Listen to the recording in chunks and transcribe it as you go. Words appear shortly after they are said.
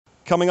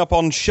coming up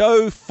on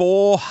show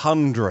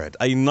 400,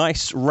 a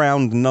nice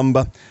round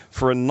number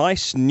for a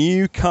nice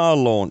new car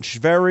launch.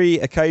 Very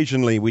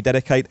occasionally we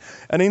dedicate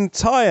an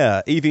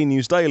entire EV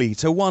News Daily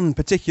to one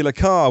particular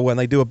car when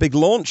they do a big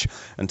launch,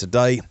 and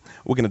today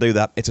we're going to do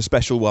that. It's a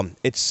special one.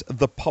 It's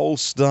the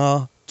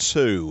Polestar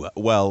 2.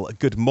 Well,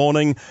 good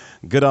morning,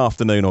 good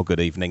afternoon, or good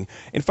evening.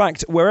 In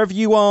fact, wherever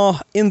you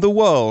are in the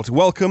world,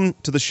 welcome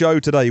to the show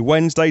today,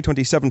 Wednesday,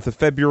 27th of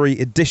February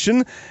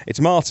edition. It's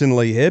Martyn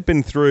Lee here,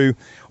 been through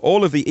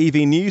all of the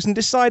EV news and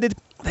decided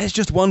there's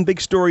just one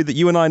big story that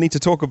you and I need to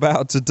talk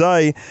about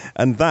today,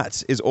 and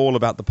that is all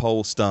about the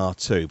Polestar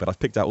 2. But I've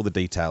picked out all the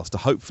details to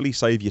hopefully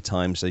save you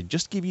time, so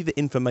just give you the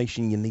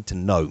information you need to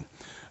know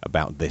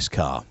about this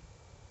car.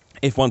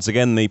 If once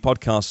again the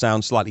podcast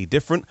sounds slightly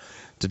different,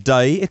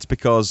 today it's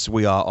because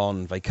we are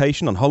on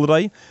vacation, on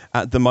holiday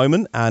at the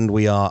moment, and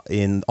we are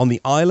on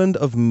the island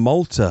of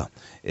Malta.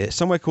 It's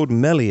somewhere called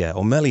Melia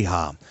or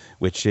Meliha,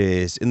 which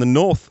is in the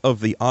north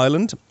of the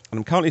island. And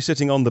I'm currently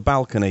sitting on the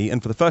balcony,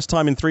 and for the first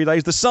time in 3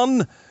 days, the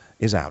sun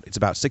is out. It's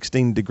about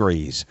 16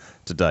 degrees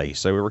today.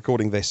 So we're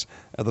recording this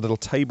at the little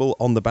table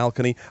on the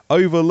balcony,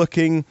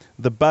 overlooking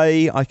the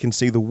bay. I can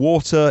see the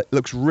water. It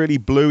looks really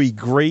bluey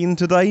green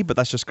today, but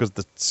that's just because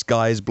the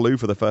sky is blue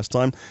for the first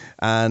time.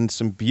 And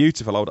some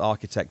beautiful old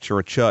architecture,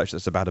 a church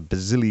that's about a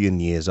bazillion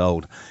years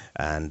old.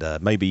 And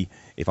maybe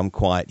if I'm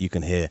quiet, you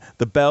can hear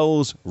the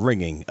bells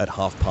ringing at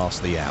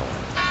 1:30 the hour.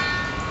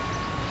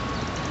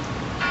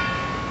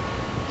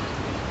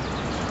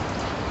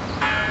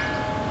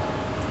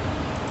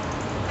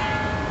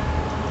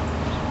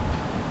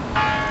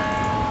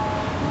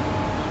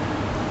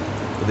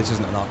 This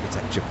isn't an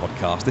architecture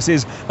podcast. This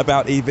is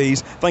about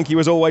EVs. Thank you,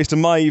 as always, to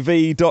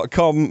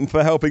myev.com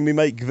for helping me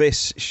make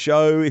this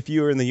show. If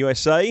you were in the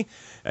USA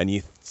and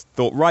you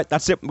thought, right,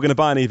 that's it, we're going to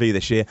buy an EV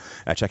this year,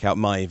 check out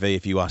myev.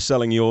 If you are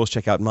selling yours,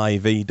 check out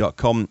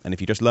myev.com. And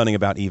if you're just learning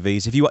about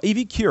EVs, if you are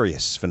EV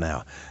curious for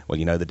now, well,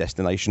 you know the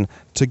destination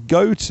to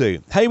go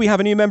to. Hey, we have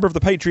a new member of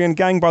the Patreon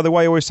gang, by the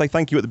way. I always say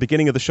thank you at the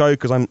beginning of the show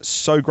because I'm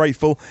so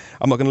grateful.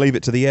 I'm not going to leave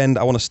it to the end.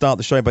 I want to start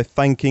the show by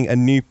thanking a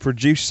new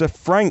producer,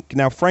 Frank.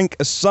 Now, Frank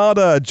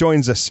Asada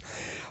joins us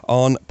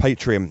on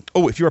Patreon.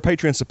 Oh, if you're a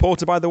Patreon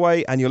supporter, by the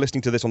way, and you're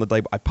listening to this on the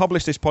day I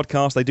publish this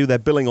podcast, they do their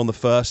billing on the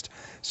 1st.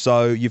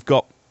 So you've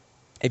got,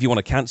 if you want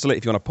to cancel it,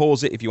 if you want to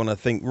pause it, if you want to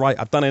think, right,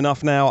 I've done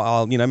enough now,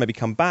 I'll, maybe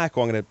come back,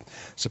 or I'm going to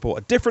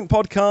support a different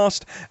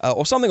podcast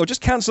or something, or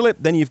just cancel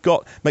it, then you've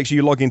got, make sure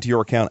you log into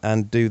your account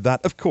and do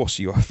that. Of course,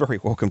 you are very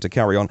welcome to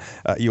carry on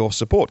your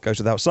support, goes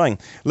without saying.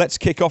 Let's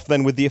kick off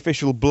then with the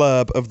official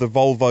blurb of the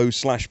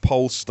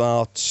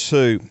Volvo/Polestar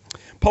 2.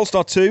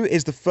 Polestar 2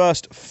 is the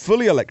first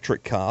fully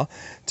electric car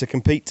to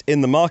compete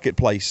in the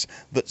marketplace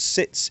that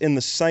sits in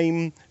the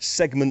same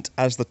segment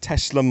as the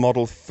Tesla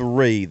Model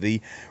 3. The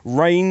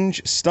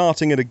range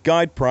starting at a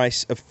guide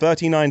price of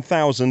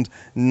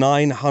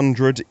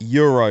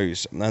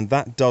 €39,900, and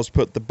that does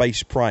put the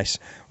base price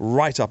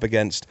right up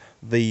against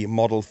the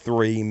Model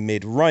 3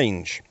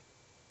 mid-range.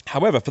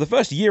 However, for the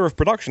first year of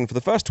production, for the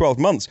first 12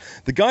 months,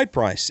 the guide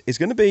price is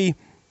going to be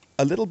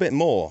a little bit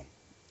more.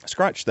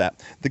 Scratch that.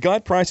 The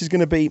guide price is going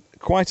to be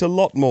quite a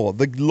lot more.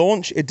 The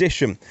launch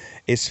edition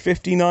is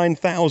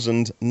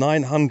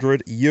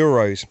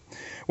 €59,900.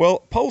 Well,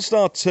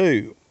 Polestar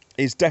 2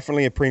 is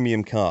definitely a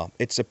premium car.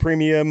 It's a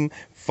premium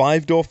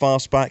 5-door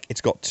fastback.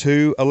 It's got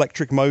 2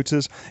 electric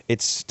motors.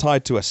 It's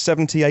tied to a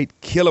 78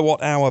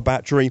 kilowatt-hour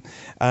battery,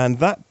 and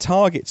that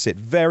targets it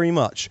very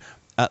much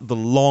at the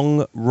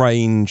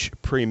long-range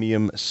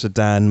premium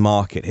sedan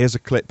market. Here's a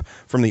clip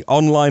from the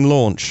online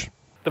launch.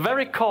 The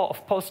very core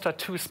of Polestar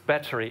 2's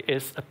battery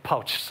is a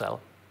pouch cell.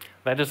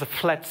 That is a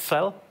flat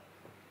cell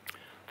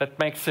that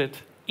makes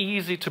it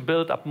easy to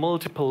build up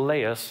multiple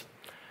layers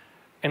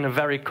in a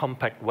very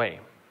compact way.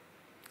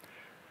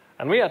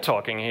 And we are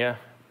talking here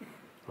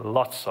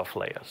lots of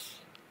layers,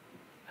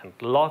 and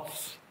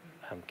lots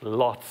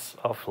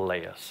of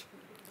layers.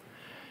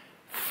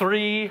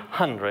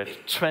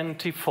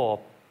 324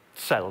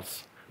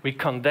 cells we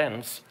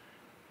condense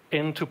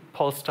into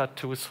Polestar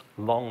 2's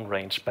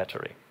long-range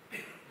battery.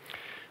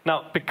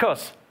 Now,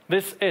 because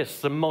this is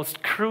the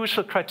most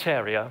crucial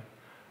criteria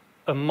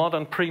a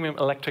modern premium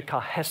electric car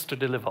has to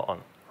deliver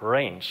on,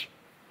 range.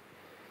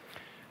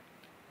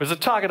 With a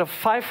target of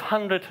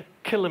 500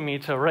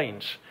 kilometer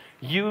range,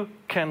 you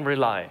can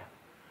rely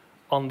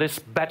on this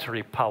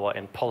battery power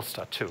in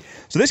Polestar 2.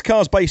 So this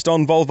car's based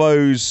on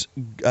Volvo's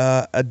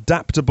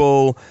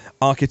adaptable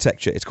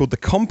architecture. It's called the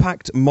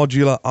Compact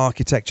Modular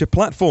Architecture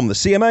platform, the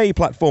CMA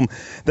platform.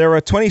 There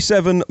are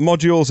 27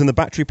 modules in the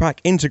battery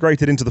pack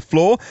integrated into the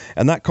floor,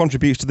 and that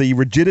contributes to the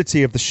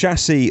rigidity of the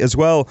chassis as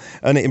well,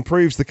 and it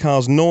improves the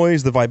car's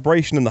noise, the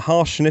vibration, and the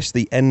harshness,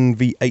 the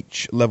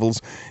NVH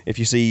levels. If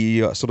you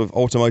see sort of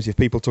automotive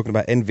people talking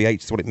about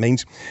NVH, that's what it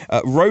means.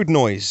 Road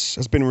noise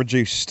has been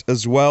reduced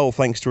as well,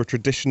 thanks to a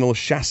traditional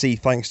chassis,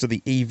 thanks to the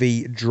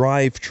EV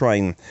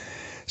drivetrain.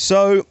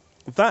 So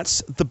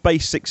that's the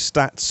basic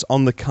stats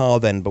on the car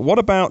then. But what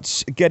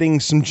about getting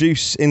some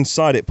juice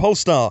inside it?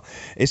 Polestar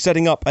is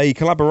setting up a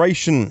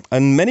collaboration,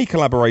 and many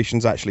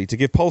collaborations actually, to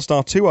give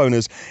Polestar 2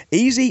 owners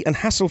easy and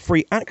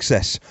hassle-free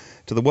access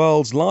to the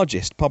world's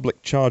largest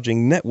public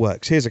charging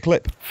networks. Here's a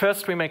clip.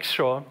 First, we make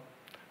sure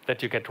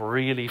that you get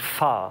really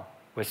far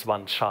with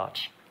one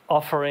charge,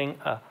 offering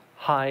a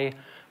high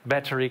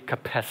battery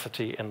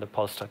capacity in the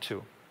Polestar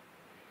 2.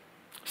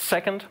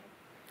 Second,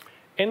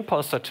 in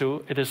Polestar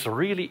 2, it is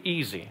really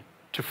easy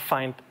to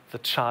find the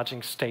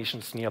charging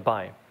stations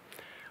nearby,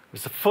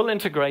 with the full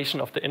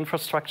integration of the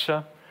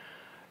infrastructure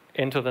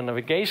into the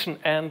navigation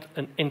and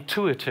an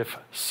intuitive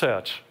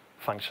search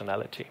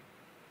functionality.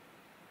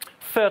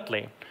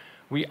 Thirdly,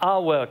 we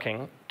are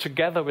working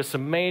together with the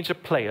major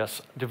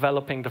players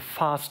developing the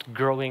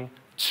fast-growing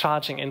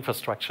charging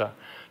infrastructure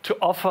to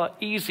offer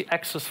easy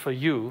access for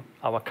you,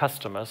 our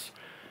customers,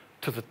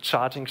 to the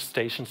charging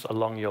stations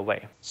along your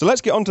way. So let's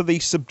get on to the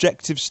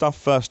subjective stuff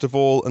first of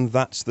all, and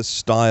that's the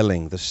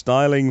styling. The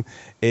styling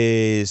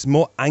is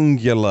more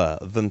angular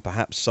than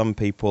perhaps some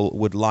people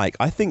would like.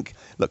 I think,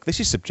 look, this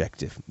is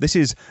subjective. This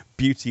is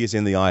beauty is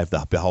in the eye of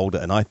the beholder,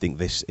 and I think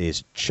this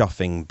is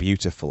chuffing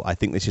beautiful. I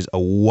think this is a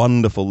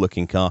wonderful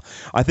looking car.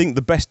 I think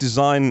the best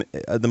design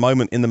at the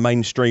moment in the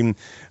mainstream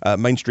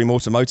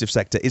automotive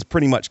sector is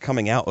pretty much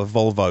coming out of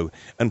Volvo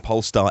and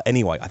Polestar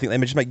anyway. I think they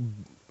just make,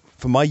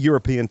 for my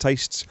European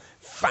tastes,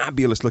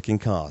 fabulous looking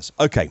cars.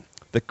 Okay,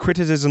 the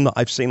criticism that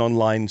I've seen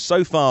online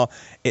so far,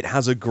 it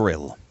has a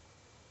grille.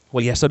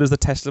 Well, yes, so does the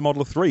Tesla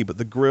Model 3, but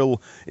the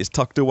grille is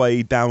tucked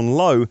away down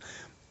low.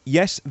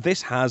 Yes,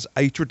 this has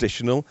a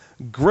traditional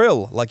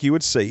grille, like you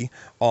would see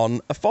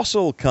on a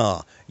fossil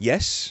car.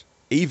 Yes,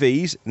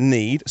 EVs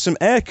need some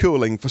air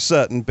cooling for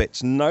certain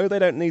bits. No, they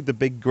don't need the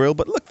big grille,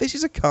 but look, this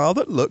is a car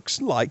that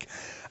looks like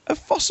a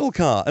fossil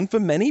car, and for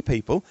many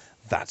people,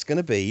 that's going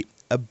to be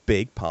a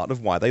big part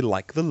of why they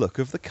like the look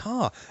of the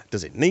car.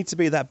 Does it need to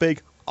be that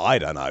big? I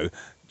don't know.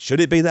 Should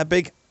it be that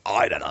big?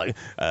 I don't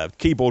know.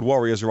 Keyboard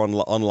warriors are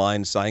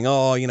online saying,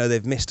 oh, you know,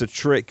 they've missed a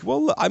trick.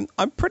 Well, look,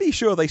 I'm pretty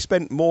sure they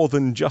spent more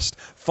than just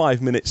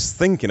 5 minutes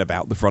thinking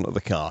about the front of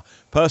the car.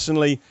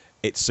 Personally,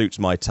 it suits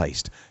my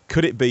taste.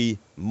 Could it be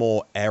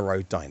more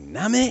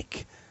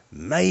aerodynamic?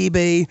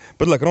 Maybe.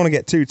 But look, I don't want to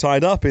get too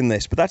tied up in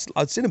this, but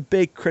I've seen a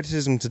big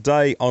criticism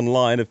today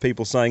online of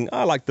people saying,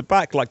 I like the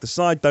back, like the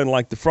side, don't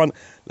like the front.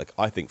 Look,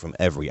 I think from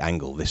every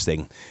angle, this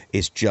thing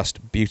is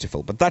just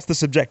beautiful. But that's the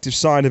subjective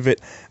side of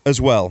it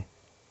as well.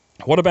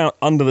 What about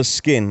under the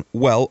skin?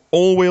 Well,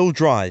 all-wheel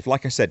drive.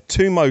 Like I said,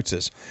 2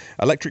 motors.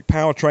 Electric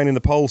powertrain in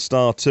the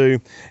Polestar 2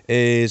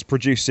 is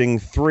producing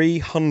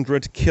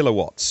 300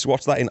 kilowatts.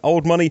 What's that in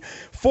old money?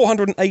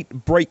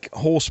 408 brake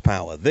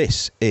horsepower.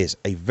 This is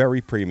a very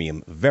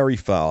premium, very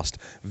fast,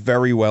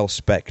 very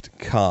well-spec'd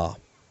car.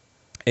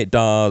 It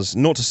does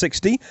 0 to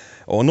 60,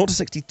 or 0 to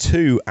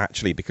 62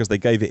 actually, because they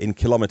gave it in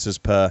kilometers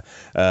per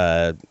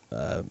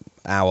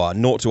hour,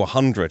 0 to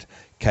 100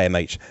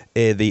 kmh.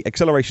 The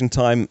acceleration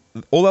time,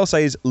 all they'll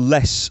say is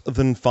less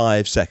than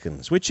 5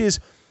 seconds, which is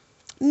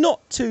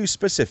not too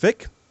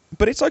specific,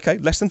 but it's okay,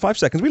 less than 5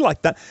 seconds. We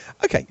like that.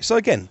 Okay, so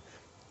again,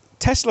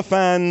 Tesla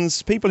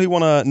fans, people who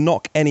want to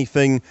knock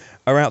anything,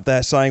 are out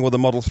there saying, well, the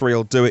Model 3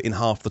 will do it in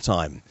half the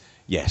time.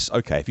 Yes,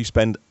 okay, if you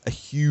spend a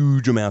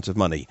huge amount of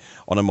money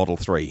on a Model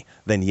 3,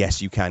 then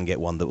yes, you can get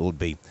one that will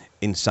be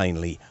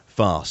insanely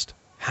fast.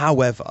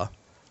 However,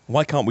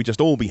 why can't we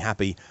just all be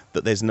happy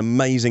that there's an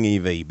amazing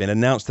EV, been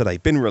announced today,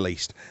 been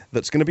released,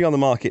 that's going to be on the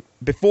market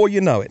before you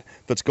know it,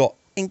 that's got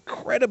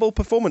incredible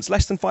performance,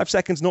 less than 5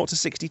 seconds, 0 to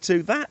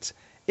 62. That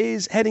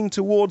is heading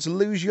towards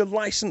lose your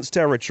license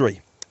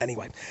territory.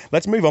 Anyway,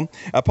 let's move on.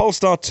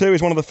 Polestar 2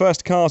 is one of the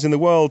first cars in the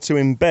world to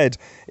embed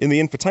in the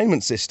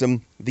infotainment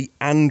system the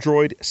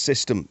Android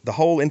system. The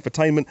whole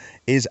infotainment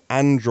is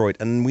Android,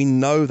 and we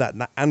know that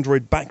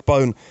Android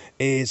backbone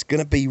is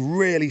going to be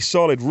really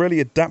solid,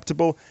 really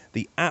adaptable.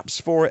 The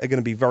apps for it are going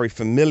to be very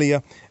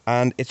familiar,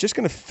 and it's just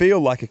going to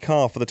feel like a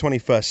car for the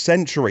 21st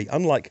century.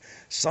 Unlike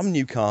some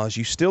new cars,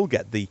 you still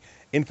get the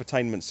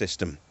infotainment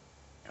system.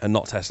 And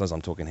not Teslas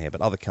I'm talking here,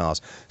 but other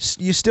cars,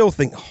 you still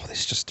think, oh,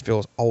 this just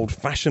feels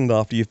old-fashioned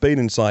after you've been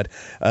inside,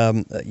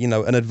 you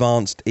know, an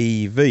advanced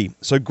EV.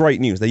 So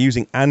great news. They're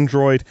using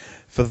Android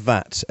for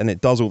that, and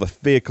it does all the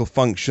vehicle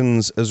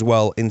functions as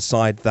well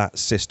inside that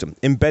system.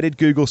 Embedded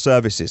Google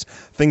services,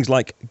 things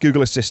like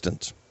Google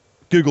Assistant,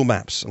 Google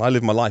Maps, and I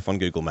live my life on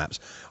Google Maps.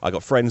 I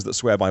got friends that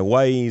swear by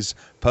Waze.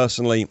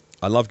 Personally,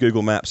 I love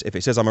Google Maps. If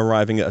it says I'm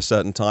arriving at a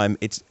certain time,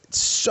 it's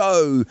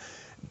so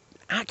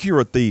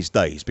accurate these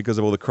days because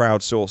of all the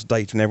crowdsourced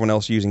data and everyone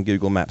else using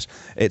Google Maps.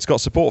 It's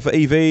got support for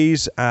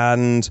EVs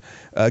and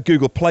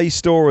Google Play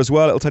Store as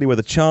well. It'll tell you where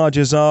the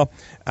chargers are.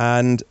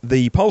 And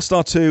the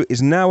Polestar 2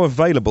 is now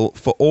available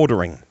for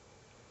ordering,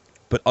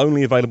 but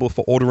only available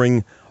for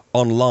ordering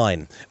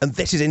online. And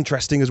this is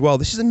interesting as well.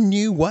 This is a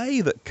new way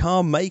that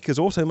car makers,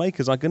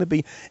 automakers, are going to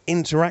be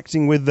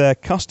interacting with their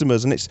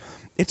customers, and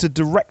it's a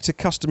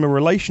direct-to-customer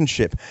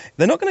relationship.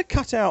 They're not going to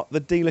cut out the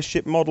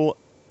dealership model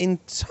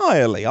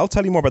entirely. I'll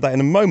tell you more about that in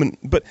a moment.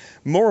 But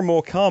more and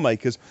more car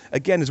makers,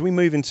 again, as we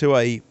move into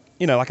a,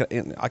 I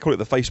call it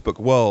the Facebook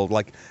world,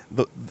 like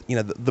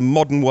the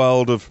modern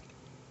world of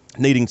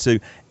needing to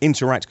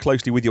interact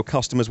closely with your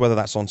customers, whether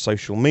that's on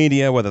social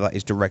media, whether that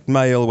is direct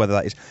mail, whether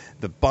that is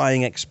the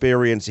buying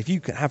experience. If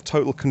you can have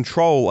total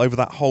control over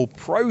that whole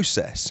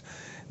process,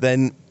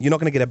 then you're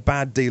not going to get a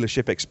bad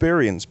dealership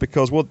experience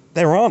because, well,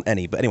 there aren't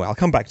any. But anyway, I'll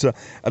come back to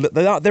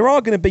there are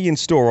going to be in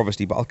store,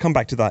 obviously, but I'll come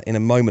back to that in a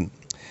moment.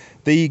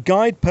 The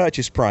guide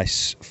purchase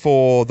price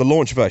for the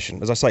launch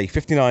version, as I say,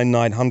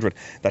 59,900.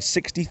 That's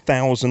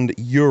 60,000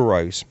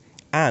 euros,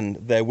 and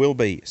there will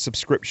be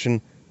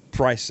subscription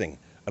pricing.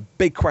 A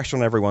big question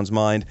on everyone's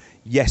mind.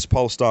 Yes,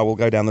 Polestar will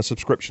go down the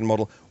subscription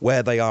model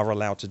where they are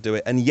allowed to do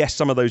it. And yes,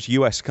 some of those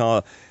US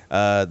car,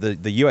 the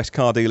US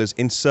car dealers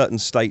in certain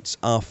states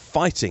are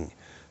fighting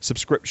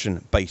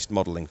subscription-based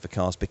modeling for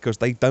cars because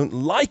they don't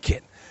like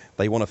it.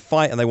 They want to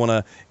fight and they want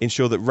to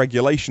ensure that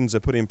regulations are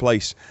put in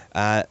place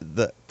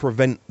that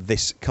prevent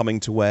this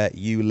coming to where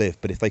you live.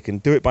 But if they can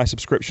do it by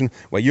subscription,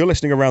 where you're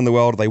listening around the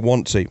world, they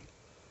want to.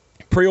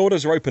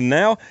 Pre-orders are open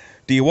now.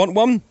 Do you want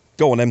one?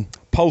 Go on then.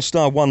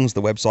 Polestar 1's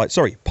the website.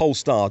 Sorry,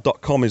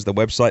 Polestar.com is the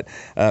website.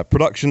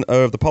 Production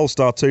of the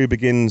Polestar 2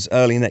 begins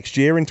early next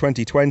year in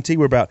 2020.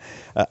 We're about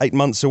 8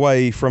 months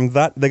away from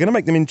that. They're going to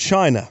make them in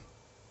China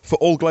for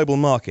all global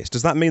markets.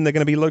 Does that mean they're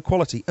going to be low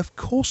quality? Of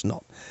course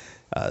not.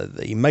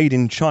 The Made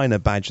in China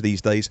badge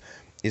these days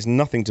is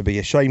nothing to be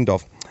ashamed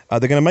of. They're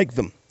going to make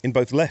them in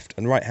both left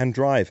and right-hand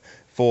drive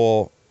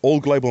for all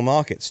global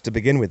markets to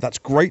begin with. That's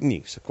great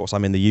news. Of course,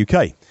 I'm in the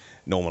UK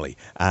normally,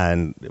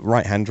 and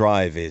right-hand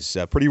drive is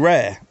pretty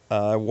rare.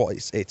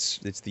 It's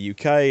the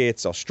UK,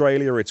 it's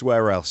Australia, it's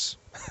where else?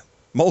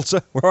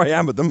 Malta, where I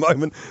am at the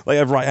moment, they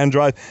have right-hand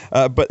drive,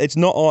 but it's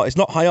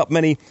not high up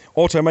many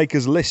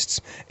automakers'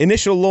 lists.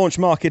 Initial launch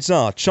markets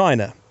are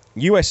China,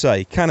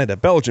 USA, Canada,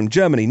 Belgium,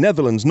 Germany,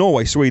 Netherlands,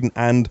 Norway, Sweden,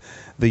 and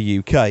the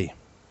UK.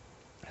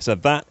 So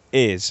that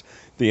is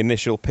the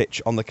initial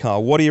pitch on the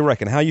car. What do you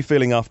reckon? How are you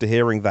feeling after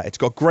hearing that? It's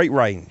got great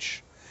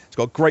range. It's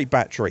got great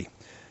battery.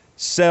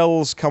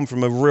 Cells come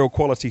from a real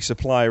quality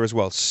supplier as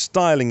well.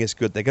 Styling is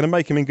good. They're going to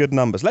make them in good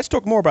numbers. Let's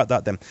talk more about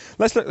that then.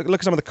 Let's look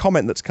at some of the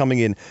comment that's coming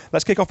in.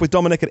 Let's kick off with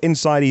Dominic at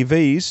Inside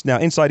EVs. Now,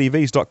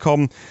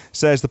 InsideEVs.com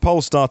says the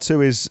Polestar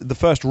 2 is the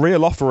first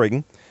real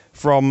offering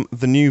from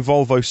the new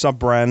Volvo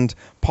sub-brand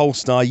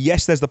Polestar.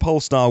 Yes, there's the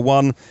Polestar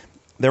 1.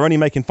 They're only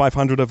making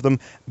 500 of them.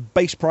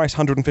 Base price,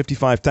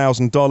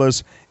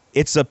 $155,000.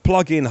 It's a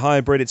plug-in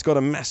hybrid. It's got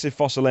a massive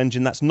fossil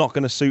engine. That's not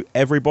going to suit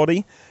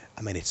everybody.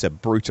 I mean, it's a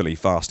brutally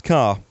fast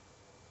car.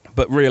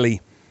 But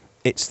really,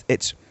 it's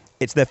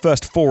their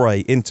first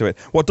foray into it.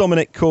 What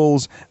Dominic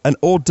calls an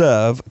hors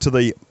d'oeuvre to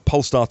the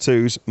Polestar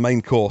 2's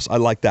main course. I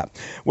like that.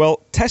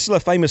 Well, Tesla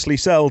famously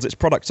sells its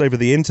products over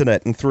the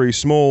internet and through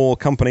small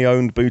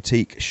company-owned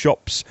boutique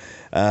shops.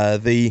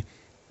 The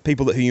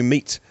people who you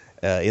meet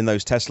in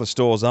those Tesla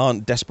stores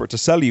aren't desperate to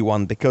sell you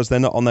one because they're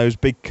not on those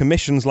big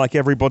commissions like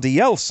everybody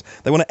else.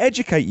 They want to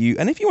educate you.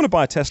 And if you want to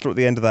buy a Tesla at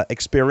the end of that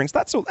experience,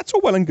 that's all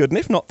well and good. And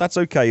if not, that's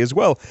okay as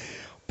well.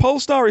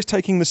 Polestar is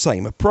taking the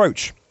same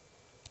approach.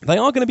 They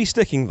are going to be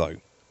sticking, though,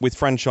 with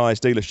franchise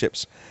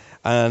dealerships,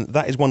 and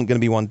that is going to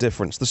be one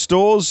difference. The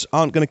stores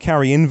aren't going to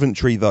carry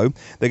inventory, though.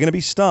 They're going to be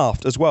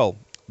staffed as well.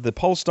 The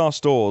Polestar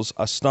stores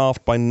are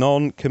staffed by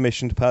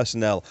non-commissioned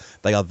personnel.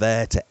 They are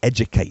there to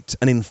educate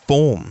and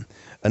inform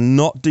and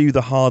not do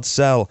the hard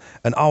sell.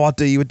 And, I'll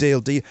do you a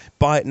deal.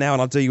 Buy it now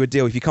and I'll do you a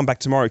deal. If you come back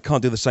tomorrow, you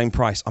can't do the same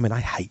price. I mean, I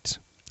hate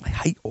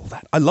all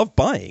that. I love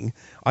buying.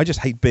 I just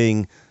hate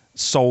being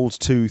sold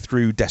to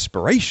through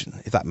desperation,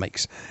 if that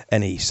makes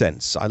any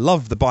sense. I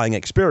love the buying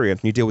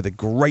experience. You deal with a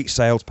great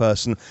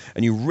salesperson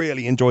and you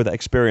really enjoy that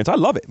experience. I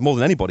love it more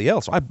than anybody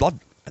else. I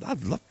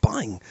love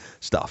buying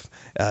stuff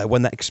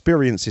when that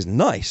experience is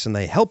nice and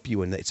they help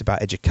you and it's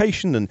about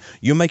education and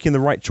you're making the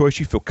right choice.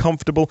 You feel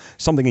comfortable.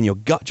 Something in your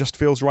gut just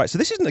feels right. So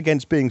this isn't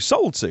against being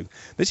sold to.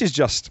 This is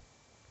just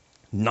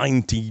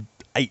 98%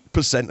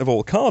 of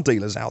all car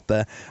dealers out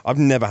there I've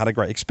never had a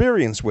great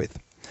experience with.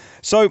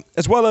 So,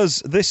 as well as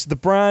this, the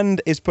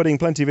brand is putting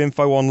plenty of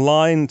info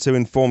online to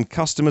inform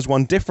customers.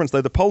 One difference,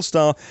 though, the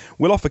Polestar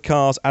will offer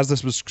cars as the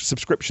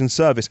subscription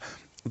service.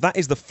 That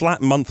is the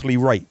flat monthly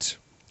rate.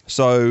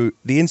 So,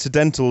 the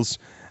incidentals,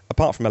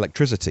 apart from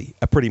electricity,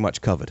 are pretty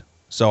much covered.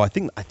 So, I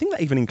think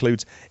that even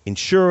includes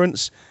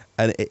insurance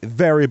and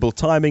variable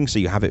timing. So,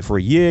 you have it for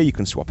a year, you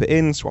can swap it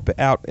in, swap it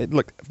out.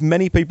 Look,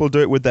 many people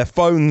do it with their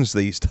phones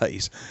these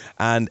days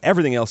and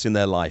everything else in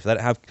their life. They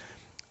don't have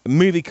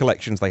movie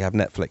collections, they have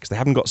Netflix. They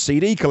haven't got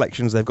CD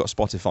collections, they've got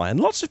Spotify. And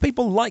lots of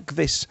people like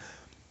this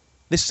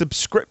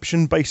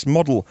subscription-based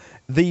model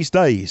these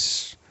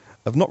days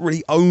of not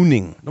really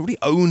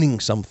owning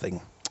something.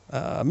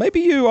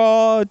 Maybe you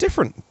are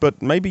different, but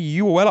maybe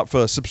you were well up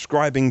for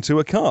subscribing to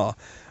a car.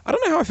 I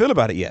don't know how I feel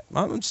about it yet.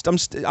 I'm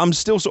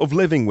still sort of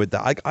living with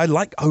that. I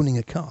like owning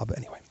a car, but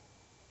anyway.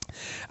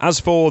 As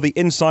for the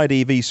Inside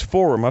EVs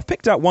forum, I've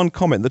picked out one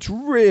comment that's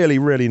really,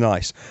 really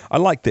nice. I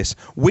like this.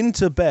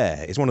 Winter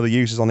Bear is one of the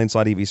users on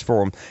Inside EVs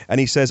forum, and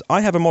he says,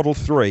 I have a Model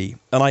 3,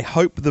 and I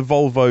hope the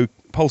Volvo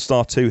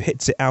Polestar 2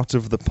 hits it out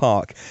of the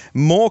park.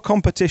 More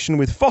competition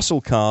with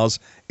fossil cars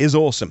is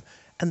awesome.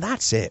 And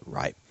that's it,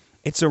 right?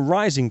 It's a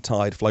rising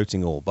tide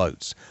floating all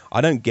boats.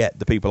 I don't get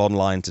the people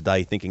online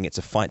today thinking it's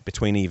a fight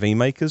between EV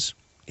makers.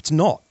 It's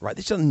not, right?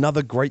 This is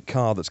another great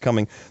car that's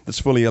coming that's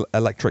fully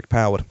electric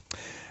powered.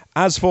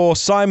 As for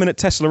Simon at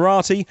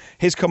Teslarati,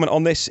 his comment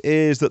on this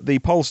is that the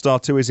Polestar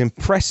 2 is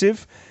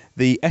impressive.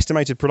 The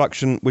estimated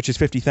production, which is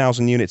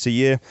 50,000 units a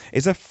year,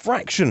 is a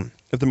fraction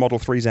of the Model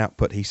 3's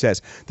output, he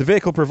says. The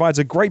vehicle provides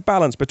a great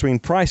balance between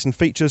price and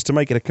features to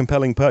make it a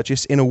compelling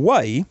purchase. In a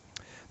way,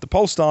 the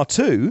Polestar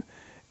 2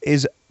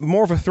 is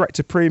more of a threat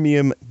to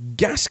premium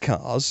gas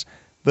cars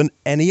than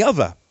any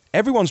other.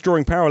 Everyone's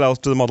drawing parallels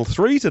to the Model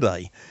 3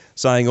 today,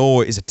 saying,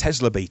 oh, it is a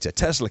Tesla beater,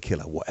 Tesla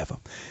killer, whatever.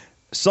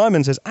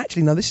 Simon says,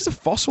 actually, no, this is a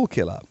fossil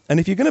killer. And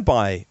if you're going to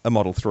buy a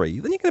Model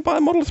 3, then you're going to buy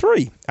a Model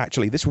 3.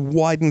 Actually, this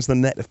widens the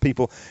net of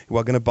people who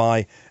are going to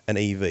buy an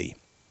EV.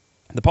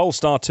 The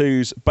Polestar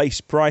 2's base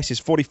price is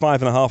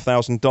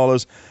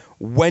 $45,500.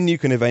 When you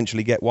can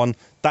eventually get one,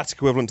 that's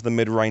equivalent to the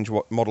mid-range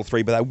Model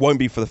 3, but that won't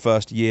be for the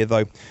first year,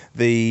 though.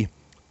 The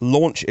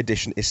launch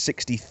edition is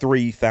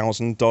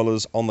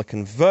 $63,000 on the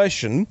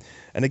conversion.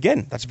 And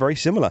again, that's very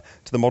similar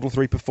to the Model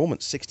 3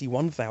 Performance,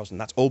 $61,000.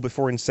 That's all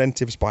before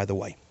incentives, by the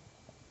way.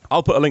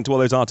 I'll put a link to all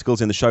those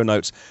articles in the show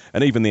notes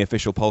and even the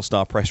official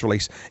Polestar press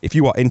release if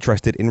you are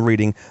interested in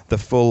reading the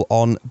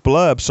full-on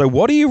blurb. So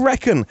what do you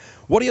reckon?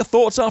 What are your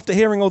thoughts after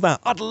hearing all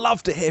that? I'd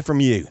love to hear from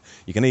you.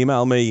 You can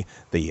email me.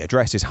 The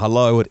address is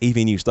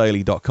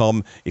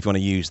hello@evnewsdaily.com if you want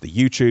to use the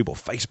YouTube or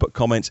Facebook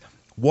comments.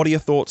 What are your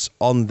thoughts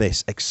on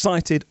this?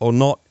 Excited or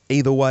not?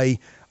 Either way,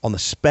 on the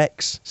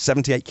specs,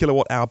 78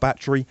 kilowatt-hour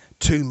battery,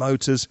 2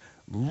 motors,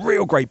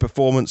 real great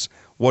performance.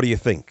 What do you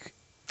think?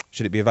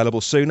 Should it be available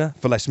sooner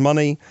for less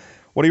money?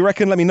 What do you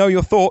reckon? Let me know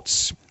your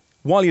thoughts.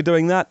 While you're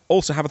doing that,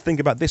 also have a think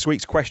about this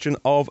week's question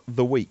of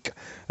the week.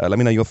 Let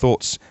me know your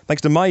thoughts.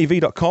 Thanks to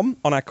myev.com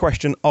on our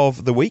question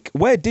of the week.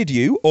 Where did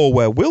you, or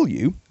where will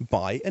you,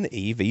 buy an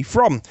EV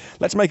from?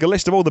 Let's make a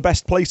list of all the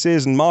best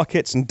places and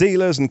markets and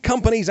dealers and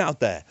companies out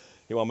there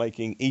who are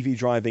making EV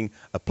driving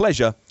a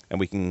pleasure, and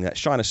we can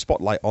shine a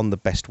spotlight on the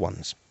best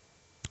ones.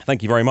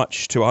 Thank you very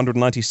much to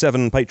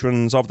 197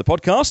 patrons of the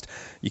podcast.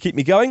 You keep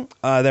me going.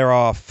 There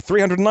are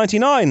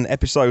 399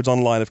 episodes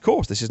online, of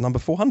course. This is number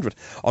 400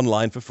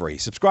 online for free.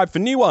 Subscribe for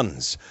new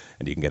ones,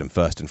 and you can get them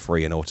first and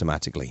free and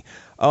automatically.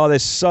 Oh,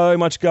 there's so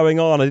much going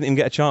on. I didn't even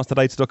get a chance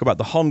today to talk about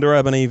the Honda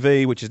Urban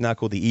EV, which is now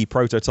called the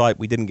E-Prototype.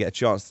 We didn't get a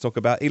chance to talk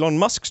about Elon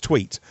Musk's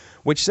tweet,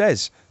 which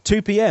says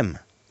 2 p.m.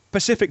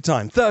 Pacific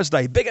time,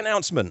 Thursday, big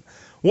announcement.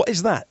 What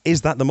is that?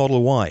 Is that the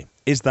Model Y?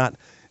 Is that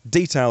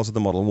details of the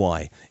Model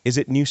Y? Is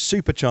it new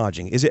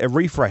supercharging? Is it a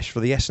refresh for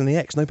the S and the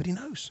X? Nobody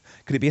knows.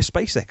 Could it be a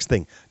SpaceX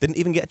thing? Didn't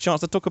even get a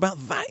chance to talk about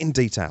that in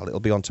detail.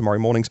 It'll be on tomorrow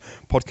morning's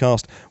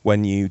podcast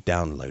when you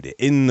download it.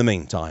 In the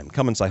meantime,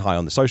 come and say hi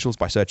on the socials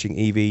by searching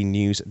EV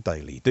News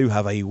Daily. Do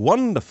have a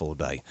wonderful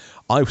day.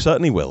 I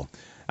certainly will,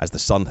 as the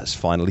sun has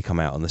finally come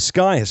out and the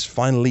sky has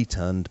finally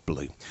turned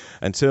blue.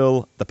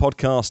 Until the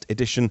podcast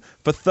edition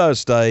for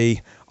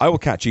Thursday, I will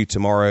catch you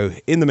tomorrow.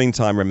 In the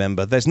meantime,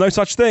 remember, there's no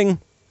such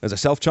thing as a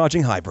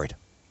self-charging hybrid.